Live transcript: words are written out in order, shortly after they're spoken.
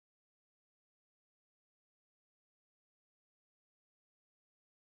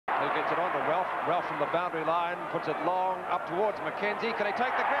who gets it on to Ralph. Ralph from the boundary line puts it long up towards McKenzie. Can he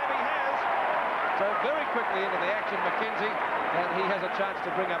take the grab? He has. So very quickly into the action, McKenzie, and he has a chance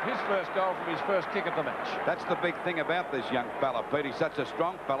to bring up his first goal from his first kick of the match. That's the big thing about this young fella, Pete. He's such a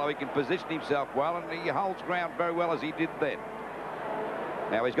strong fellow. He can position himself well, and he holds ground very well as he did then.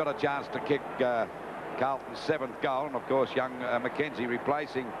 Now he's got a chance to kick Carlton's 7th goal, and of course young McKenzie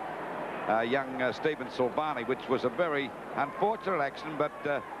replacing young Stephen Silvani, which was a very unfortunate action, but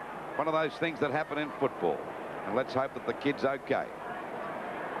one of those things that happen in football. And let's hope that the kid's okay.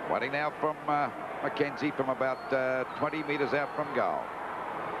 Waiting now from McKenzie from about 20 metres out from goal.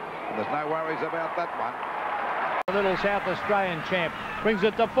 And there's no worries about that one. The little South Australian champ brings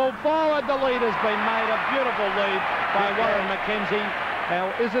it to full forward. The lead has been made. A beautiful lead by Warren McKenzie.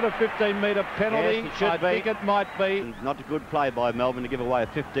 Now, is it a 15-metre penalty? Yes, it should be. I think it might be. Not a good play by Melbourne to give away a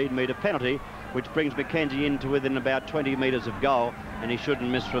 15-metre penalty, which brings McKenzie into within about 20 metres of goal, and he shouldn't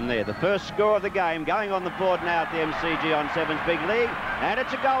miss from there. The first score of the game going on the board now at the MCG on 7's Big League, and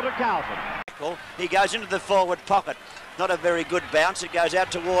it's a goal to Carlton. He goes into the forward pocket. Not a very good bounce. It goes out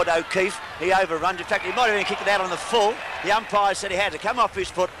toward O'Keefe. He overruns. In fact, he might have even kicked it out on the full. The umpire said he had to come off his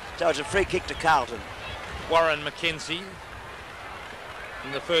foot, so it's a free kick to Carlton. Warren McKenzie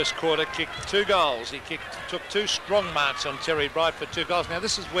in the first quarter kicked 2 goals. He took 2 strong marks on Terry Bright for 2 goals. Now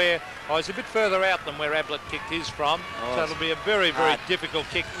this is where he's a bit further out than where Ablett kicked his from. So it'll be a very, very difficult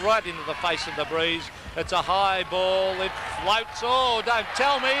kick right into the face of the breeze. It's a high ball. It floats. Oh, don't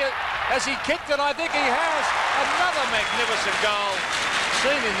tell me. Has he kicked it? I think he has. Another magnificent goal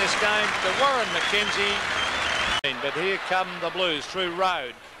seen in this game to Warren McKenzie. But here come the Blues through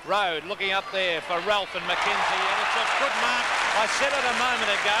Road. Road looking up there for Ralph and McKenzie, and it's a good mark. I said it a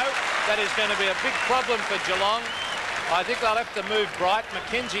moment ago, that is going to be a big problem for Geelong. I think they'll have to move Bright.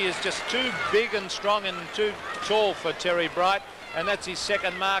 McKenzie is just too big and strong and too tall for Terry Bright, and that's his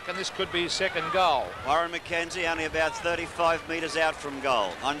 2nd mark, and this could be his 2nd goal. Warren McKenzie only about 35 metres out from goal.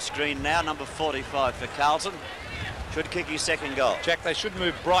 On screen now, number 45 for Carlton. Should kick his 2nd goal. Jack, they should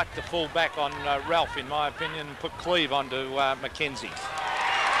move Bright to full back on Ralph, in my opinion, and put Cleve onto McKenzie.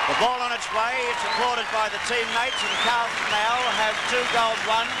 The ball on its way. It's supported by the teammates, and Carlton now have 2 goals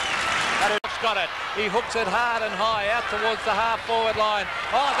won. Ralph's got it. He hooks it hard and high out towards the half-forward line.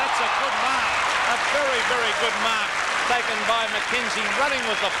 Oh, that's a good mark. A very, very good mark taken by McKenzie, running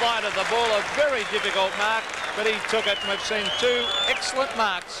with the flight of the ball. A very difficult mark, but he took it, and we've seen 2 excellent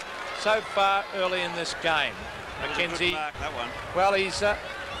marks so far early in this game. McKenzie, mark, that one. Well, he's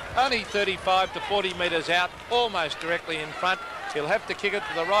only 35 to 40 metres out, almost directly in front. He'll have to kick it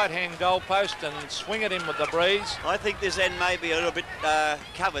to the right-hand goalpost and swing it in with the breeze. I think this end may be a little bit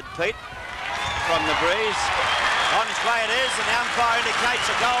covered, Pete, from the breeze. On its way it is, and the umpire indicates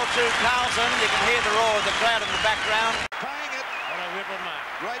a goal to Carlton. You can hear the roar of the crowd in the background. Paying it. What a ripple mark.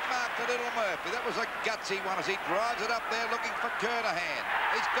 Great mark to Little Murphy. That was a gutsy one as he drives it up there looking for Kernahan.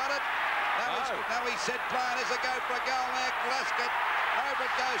 He's got it. Now he's set plan as a go for a goal there. Glasgow. Over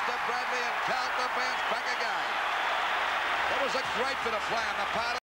it goes to Bradley, and Carlton bounce back again. That was a great bit of play on the part of